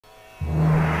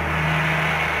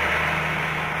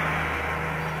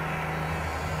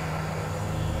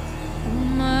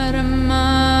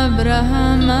I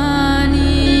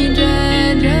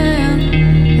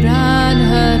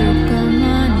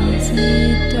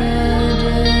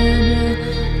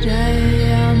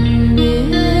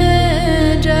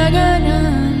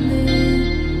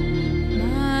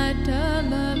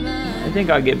think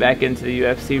I'll get back into the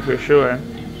UFC for sure.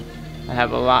 I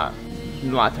have a lot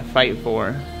to fight for.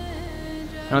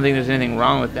 I don't think there's anything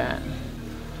wrong with that.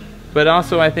 But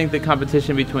also I think the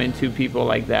competition between two people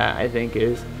like that, I think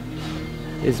is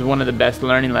one of the best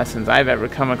learning lessons I've ever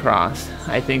come across.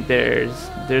 I think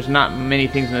there's not many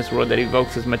things in this world that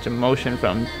evokes as much emotion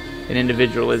from an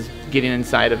individual as getting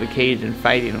inside of a cage and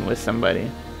fighting with somebody.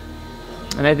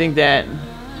 And I think that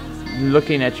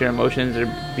looking at your emotions or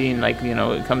being like,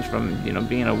 it comes from,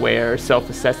 being aware,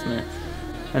 self-assessment.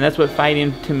 And that's what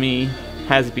fighting to me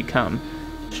has become.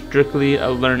 Strictly a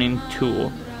learning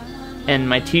tool. And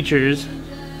my teachers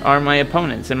are my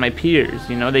opponents and my peers.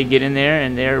 They get in there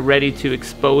and they're ready to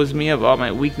expose me of all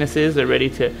my weaknesses. They're ready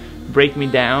to break me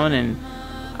down, and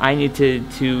I need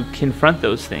to confront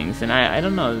those things. And I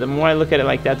don't know, the more I look at it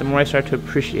like that, the more I start to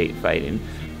appreciate fighting.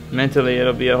 Mentally,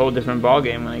 it'll be a whole different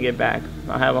ballgame when I get back.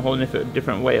 I'll have a whole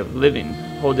different way of living,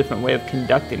 a whole different way of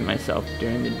conducting myself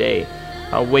during the day.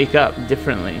 I'll wake up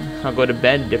differently. I'll go to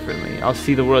bed differently. I'll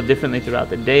see the world differently throughout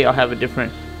the day. I'll have a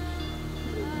different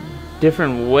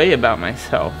way about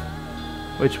myself,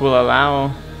 which will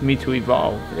allow me to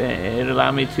evolve. It'll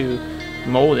allow me to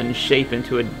mold and shape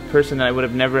into a person that I would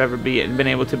have never ever been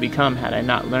able to become had I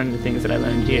not learned the things that I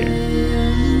learned here.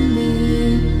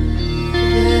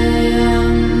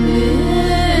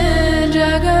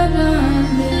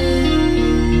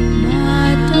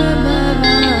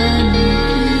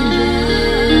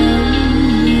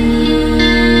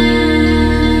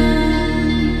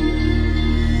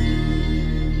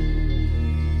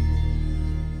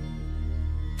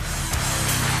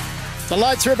 The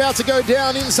lights are about to go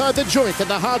down inside the joint at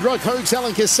the Hard Rock Hotel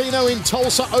and Casino in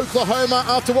Tulsa, Oklahoma,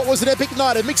 after what was an epic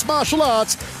night of mixed martial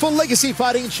arts for Legacy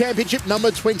Fighting Championship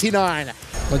number 29.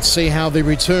 Let's see how the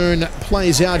return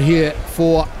plays out here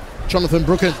for Jonathan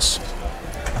Brookins.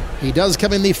 He does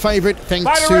come in the favourite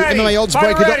thanks to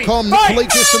MMAOddsbreaker.com. Nick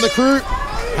Politis and the crew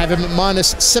have him at minus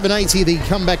 780. The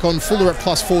comeback on Fuller at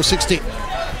plus 460.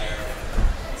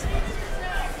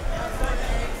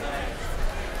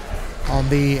 On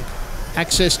the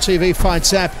Access TV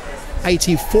Fights app,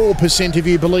 84% of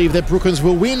you believe that Brookins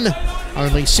will win,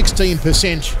 only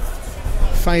 16%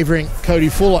 favouring Cody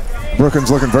Fuller.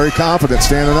 Brookins looking very confident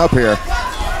standing up here.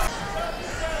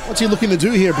 What's he looking to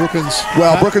do here, Brookins?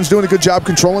 Well, Brookins doing a good job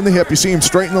controlling the hip. You see him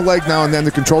straighten the leg now and then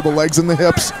to control the legs and the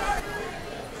hips.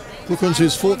 Brookins,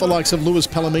 who's fought the likes of Luis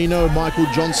Palomino, Michael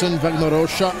Johnson, Wagner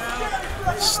Rocha,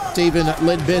 Stephen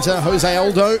Ledbetter, Jose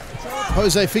Aldo,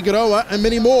 Jose Figueroa, and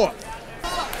many more.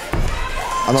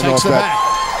 I don't know if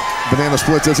that banana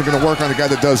splits isn't going to work on a guy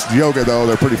that does yoga, though.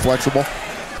 They're pretty flexible.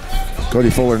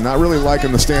 Cody Fuller not really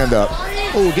liking the stand-up.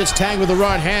 Oh, gets tagged with the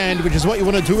right hand, which is what you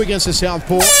want to do against the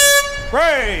southpaw.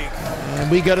 Break! And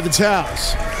we go to the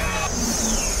towers.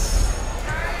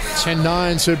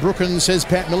 10-9, so Brookins, says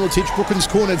Pat Miletich. Brookins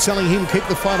cornered, telling him keep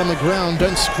the fight on the ground.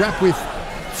 Don't scrap with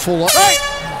Fuller. Right.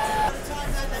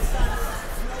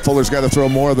 Fuller's got to throw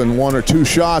more than one or two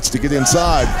shots to get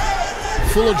inside.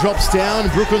 Fuller drops down,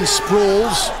 Brookins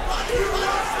sprawls.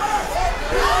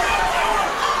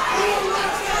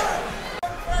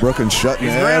 Brookins shutting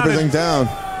everything down.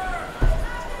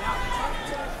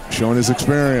 Showing his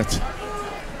experience.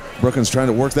 Brookins trying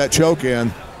to work that choke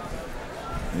in.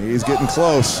 He's getting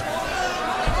close.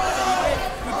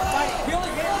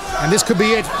 And this could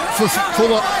be it for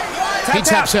Fuller. He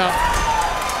taps out.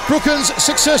 Brookins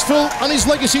successful on his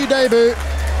Legacy debut.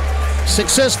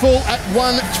 Successful at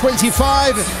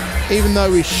 125, even though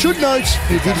we should note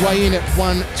he did weigh in at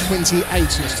 128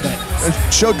 yesterday. And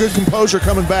showed good composure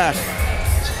coming back.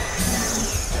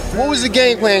 What was the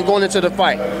game plan going into the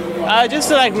fight? Just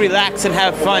to relax and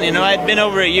have fun. I'd been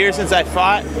over a year since I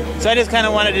fought, so I just kind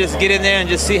of wanted to just get in there and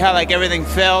just see how everything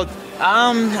felt.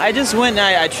 I just went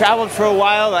and I traveled for a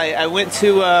while. I went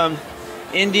to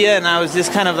India, and I was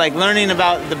just kind of learning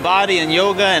about the body and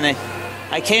yoga, and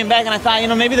I came back and I thought,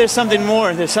 maybe there's something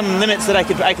more. There's some limits that I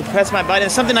could press my body.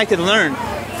 There's something I could learn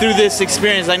through this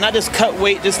experience. Not just cut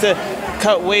weight just to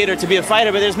cut weight or to be a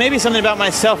fighter, but there's maybe something about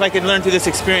myself I could learn through this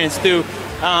experience, through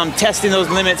testing those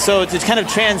limits. So to kind of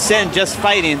transcend just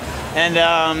fighting, and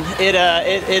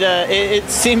it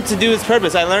seemed to do its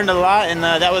purpose. I learned a lot, and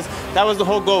that was the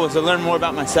whole goal, was to learn more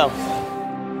about myself.